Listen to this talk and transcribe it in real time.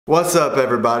What's up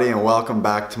everybody and welcome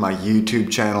back to my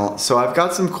YouTube channel. So I've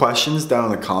got some questions down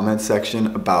in the comments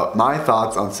section about my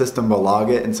thoughts on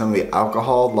Systembolaget and some of the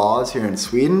alcohol laws here in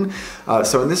Sweden.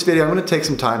 So in this video I'm going to take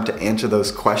some time to answer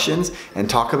those questions and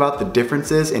talk about the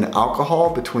differences in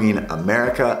alcohol between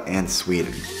America and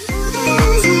Sweden.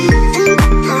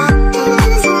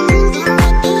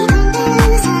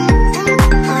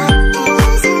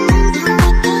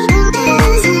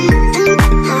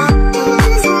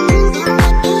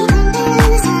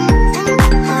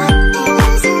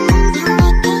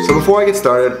 Before I get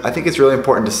started, I think it's really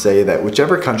important to say that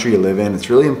whichever country you live in, it's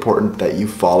really important that you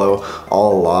follow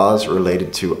all laws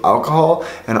related to alcohol,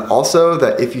 and also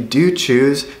that if you do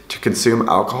choose to consume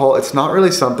alcohol, it's not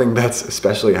really something that's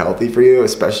especially healthy for you,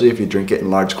 especially if you drink it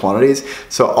in large quantities.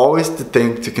 So always to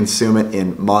think to consume it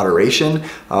in moderation,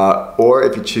 or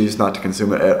if you choose not to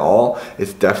consume it at all,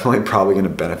 it's definitely probably going to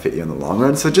benefit you in the long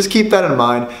run. So just keep that in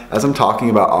mind as I'm talking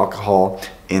about alcohol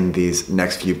in these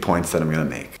next few points that I'm going to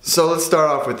make. So let's start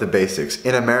off with the basics.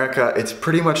 In America, it's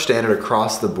pretty much standard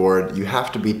across the board. You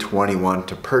have to be 21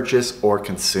 to purchase or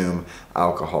consume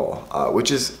alcohol,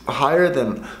 which is higher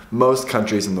than most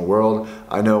countries in the world.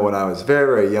 I know when I was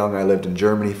very young, I lived in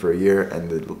Germany for a year, and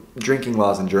the drinking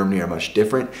laws in Germany are much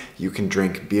different. You can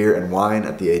drink beer and wine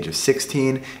at the age of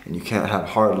 16, and you can't have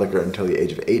hard liquor until the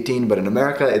age of 18. But in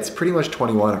America, it's pretty much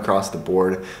 21 across the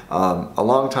board. A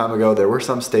long time ago, there were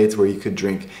some states where you could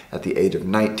drink at the age of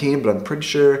 19, but I'm pretty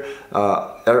sure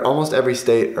almost every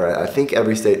state, or I think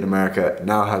every state in America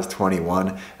now has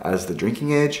 21 as the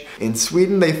drinking age. In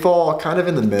Sweden, they fall kind of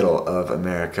in the middle of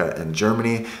America and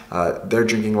Germany. Their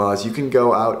drinking laws, you can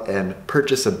go out and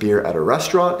purchase a beer at a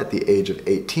restaurant at the age of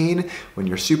 18 when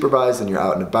you're supervised and you're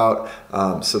out and about,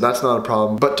 so that's not a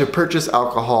problem. But to purchase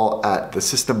alcohol at the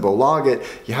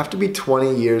Systembolaget, you have to be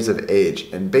 20 years of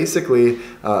age. And basically,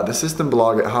 the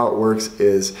Systembolaget, how it works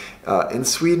is, in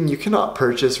Sweden, you cannot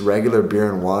purchase regular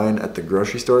beer and wine at the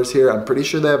grocery stores here. I'm pretty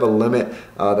sure they have a limit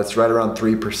that's right around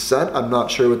 3%. I'm not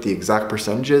sure what the exact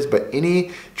percentage is, but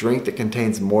any drink that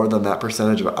contains more than that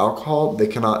percentage of alcohol, they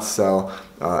cannot sell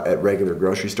at regular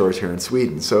grocery stores here in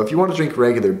Sweden. So if you want to drink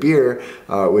regular beer,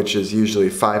 which is usually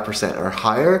 5% or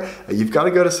higher, you've got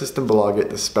to go to Systembolaget,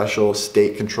 the special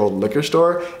state-controlled liquor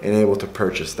store, and able to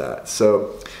purchase that.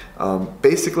 So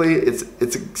basically, it's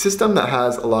a system that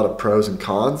has a lot of pros and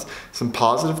cons. Some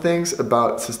positive things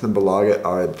about Systembolaget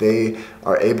are they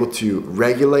are able to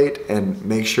regulate and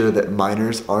make sure that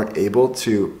minors aren't able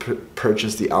to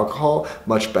purchase the alcohol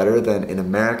much better than in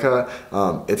America.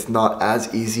 It's not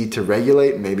as easy to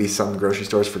regulate. Maybe some grocery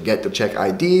stores forget to check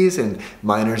IDs, and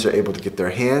minors are able to get their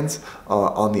hands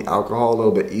on the alcohol a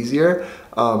little bit easier.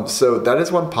 So that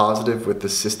is one positive with the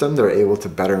system. They're able to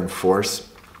better enforce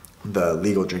the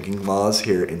legal drinking laws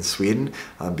here in Sweden,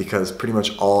 because pretty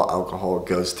much all alcohol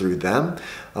goes through them.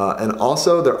 And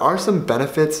also there are some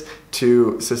benefits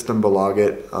to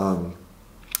Systembolaget.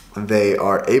 They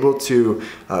are able to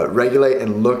regulate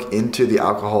and look into the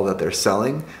alcohol that they're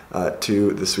selling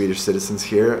to the Swedish citizens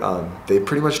here. They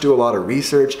pretty much do a lot of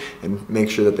research and make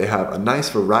sure that they have a nice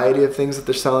variety of things that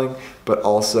they're selling, but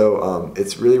also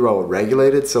it's really well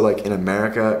regulated. So like in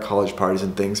America, at college parties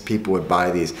and things, people would buy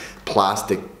these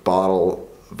plastic bottle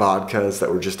vodkas that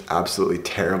were just absolutely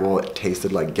terrible. It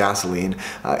tasted like gasoline.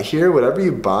 Here, whatever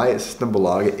you buy at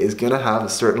Systembolaget is going to have a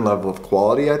certain level of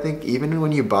quality. I think even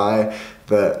when you buy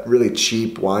the really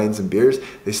cheap wines and beers,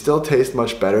 they still taste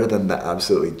much better than the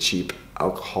absolutely cheap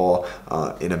alcohol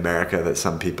in America that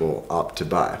some people opt to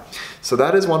buy. So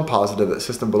that is one positive, that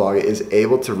Systembolaget is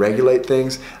able to regulate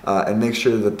things and make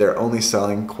sure that they're only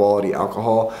selling quality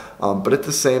alcohol. But at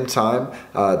the same time,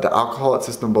 the alcohol at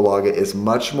Systembolaget is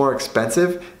much more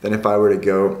expensive than if I were to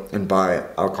go and buy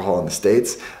alcohol in the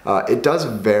States. It does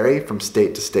vary from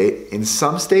state to state. In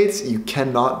some states, you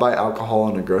cannot buy alcohol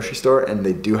in a grocery store, and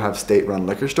they do have state-run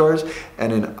liquor stores.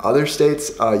 And in other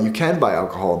states, you can buy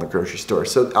alcohol in the grocery store.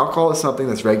 So alcohol is something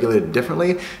that's regulated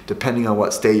differently depending on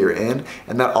what state you're in.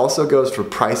 And that also goes for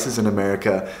prices in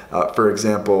America. For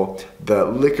example, the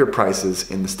liquor prices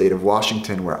in the state of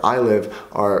Washington, where I live,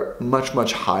 are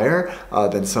much higher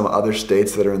than some other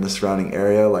states that are in the surrounding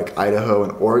area, like Idaho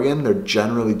and Oregon. They're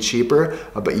generally cheaper,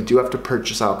 but you do have to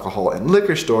purchase alcohol in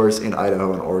liquor stores in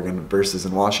Idaho and Oregon, versus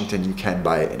in Washington, you can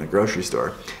buy it in a grocery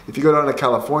store. If you go down to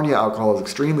California, alcohol is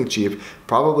extremely cheap,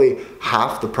 probably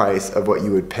half the price of what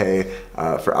you would pay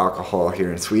for alcohol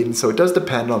here in Sweden. So it does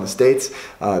depend on the states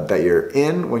that you're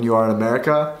in when you are in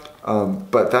America.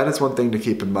 But that is one thing to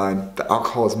keep in mind. The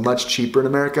alcohol is much cheaper in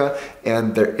America,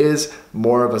 and there is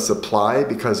more of a supply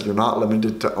because you're not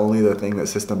limited to only the thing that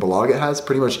Systembolaget has.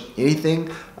 Pretty much anything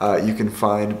you can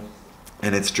find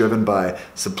and it's driven by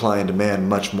supply and demand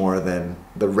much more than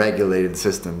the regulated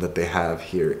system that they have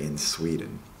here in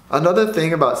Sweden. Another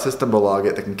thing about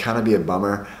Systembolaget that can kind of be a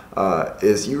bummer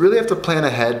is you really have to plan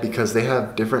ahead because they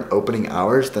have different opening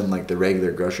hours than like the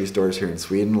regular grocery stores here in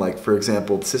Sweden. Like for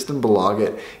example,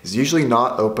 Systembolaget is usually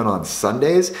not open on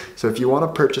Sundays, so if you want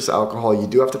to purchase alcohol, you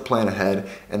do have to plan ahead,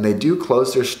 and they do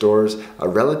close their stores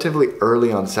relatively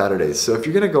early on Saturdays. So if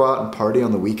you're going to go out and party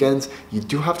on the weekends, you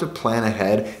do have to plan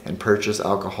ahead and purchase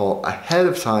alcohol ahead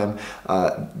of time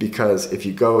because if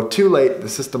you go too late, the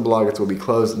Systembolagets will be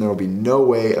closed and there will be no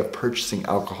way of purchasing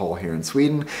alcohol here in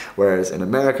Sweden, whereas in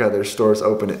America, their stores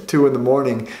open at 2 in the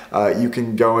morning. You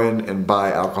can go in and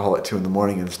buy alcohol at 2 in the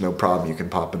morning and it's no problem. You can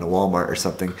pop into Walmart or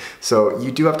something. So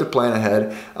you do have to plan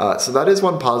ahead. So that is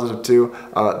one positive too.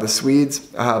 The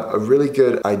Swedes have a really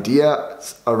good idea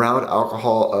around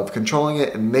alcohol of controlling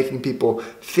it and making people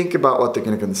think about what they're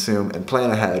going to consume and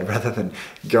plan ahead rather than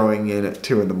going in at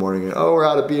 2 in the morning and, oh, we're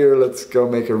out of beer, let's go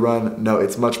make a run. No,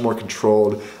 it's much more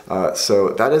controlled. So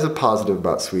that is a positive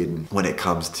about Sweden when it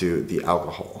comes to the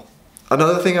alcohol.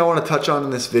 Another thing I want to touch on in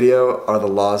this video are the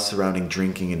laws surrounding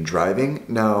drinking and driving.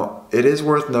 Now, it is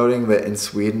worth noting that in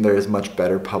Sweden there is much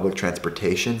better public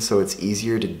transportation, so it's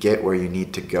easier to get where you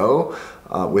need to go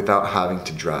without having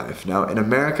to drive. Now, in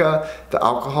America, the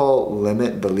alcohol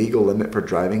limit, the legal limit for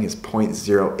driving is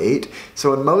 0.08.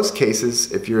 So in most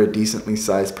cases, if you're a decently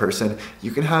sized person,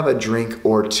 you can have a drink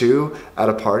or two at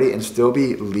a party and still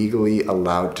be legally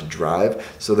allowed to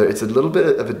drive. So it's a little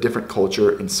bit of a different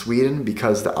culture in Sweden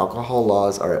because the alcohol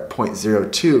laws are at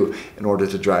 0.02 in order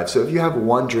to drive. So if you have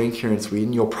one drink here in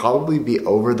Sweden, you'll probably be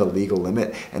over the legal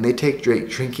limit, and they take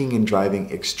drinking and driving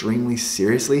extremely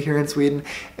seriously here in Sweden.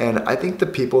 And I think the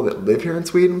people that live here in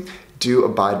Sweden do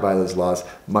abide by those laws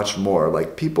much more.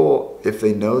 Like people, if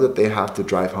they know that they have to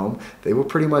drive home, they will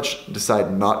pretty much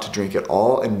decide not to drink at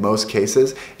all in most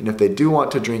cases. And if they do want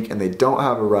to drink and they don't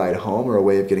have a ride home or a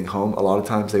way of getting home, a lot of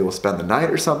times they will spend the night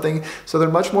or something. So they're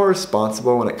much more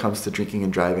responsible when it comes to drinking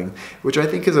and driving, which I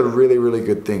think is a really, really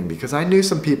good thing, because I knew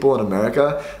some people in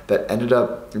America that ended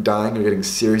up dying or getting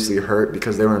seriously hurt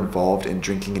because they were involved in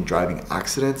drinking and driving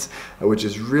accidents, which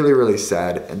is really, really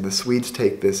sad. And the Swedes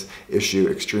take this issue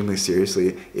extremely seriously.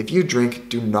 If you drink,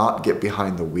 do not get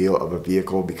behind the wheel of a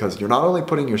vehicle, because you're not only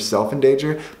putting yourself in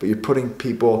danger, but you're putting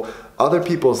other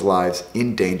people's lives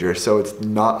in danger. So it's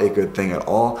not a good thing at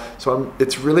all. So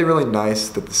it's really, really nice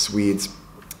that the Swedes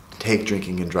take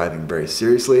drinking and driving very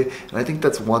seriously, and I think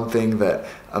that's one thing that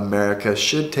America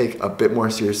should take a bit more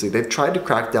seriously. They've tried to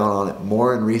crack down on it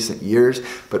more in recent years,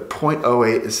 but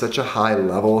 0.08 is such a high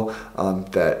level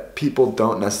that people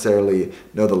don't necessarily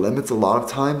know the limits a lot of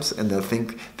times, and they'll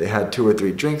think they had 2 or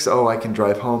 3 drinks, oh, I can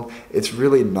drive home. It's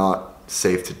really not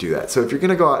safe to do that. So if you're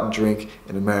gonna go out and drink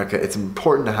in America, it's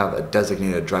important to have a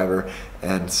designated driver,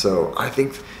 and so I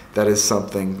think that is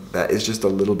something that is just a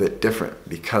little bit different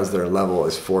because their level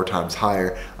is 4 times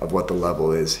higher of what the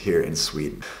level is here in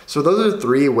Sweden. So those are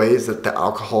 3 ways that the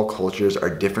alcohol cultures are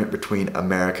different between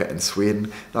America and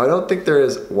Sweden. Now, I don't think there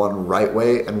is one right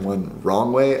way and one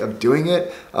wrong way of doing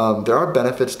it. There are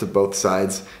benefits to both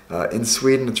sides. In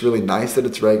Sweden, it's really nice that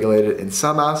it's regulated in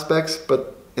some aspects,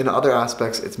 but in other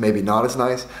aspects, it's maybe not as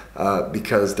nice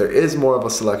because there is more of a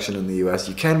selection in the US.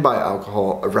 You can buy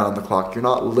alcohol around the clock. You're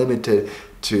not limited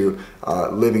to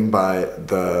living by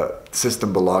the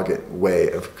Systembolaget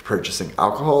way of purchasing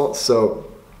alcohol. So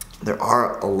there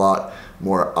are a lot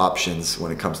more options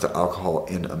when it comes to alcohol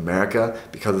in America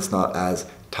because it's not as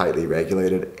tightly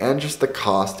regulated, and just the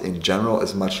cost in general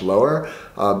is much lower.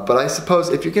 But I suppose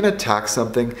if you're gonna tax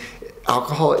something,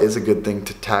 alcohol is a good thing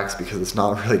to tax because it's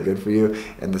not really good for you,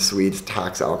 and the Swedes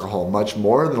tax alcohol much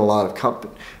more than a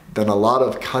lot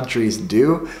of countries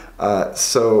do.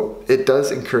 So it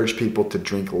does encourage people to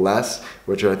drink less,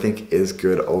 which I think is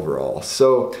good overall.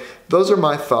 So those are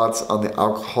my thoughts on the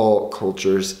alcohol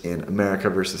cultures in America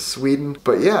versus Sweden.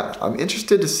 But yeah, I'm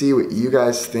interested to see what you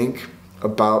guys think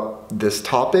about this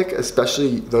topic,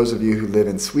 especially those of you who live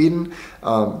in Sweden,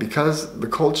 because the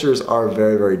cultures are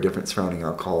very, very different surrounding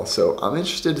alcohol. So I'm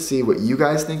interested to see what you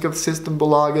guys think of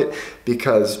Systembolaget,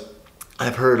 because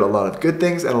I've heard a lot of good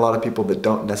things and a lot of people that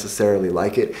don't necessarily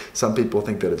like it. Some people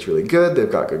think that it's really good,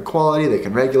 they've got good quality, they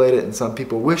can regulate it, and some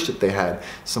people wish that they had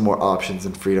some more options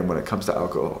and freedom when it comes to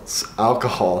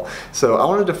alcohol. So I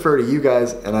want to defer to you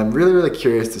guys, and I'm really, really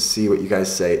curious to see what you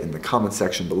guys say in the comment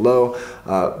section below.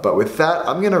 But with that,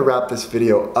 I'm going to wrap this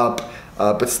video up.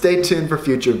 But stay tuned for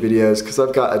future videos because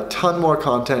I've got a ton more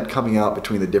content coming out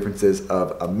between the differences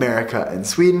of America and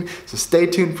Sweden. So stay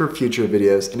tuned for future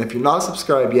videos. And if you're not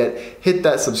subscribed yet, hit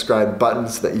that subscribe button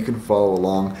so that you can follow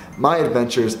along my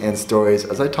adventures and stories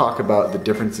as I talk about the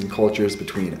difference in cultures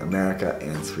between America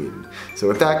and Sweden. So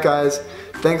with that, guys,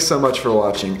 thanks so much for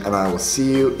watching, and I will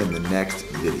see you in the next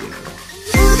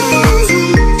video.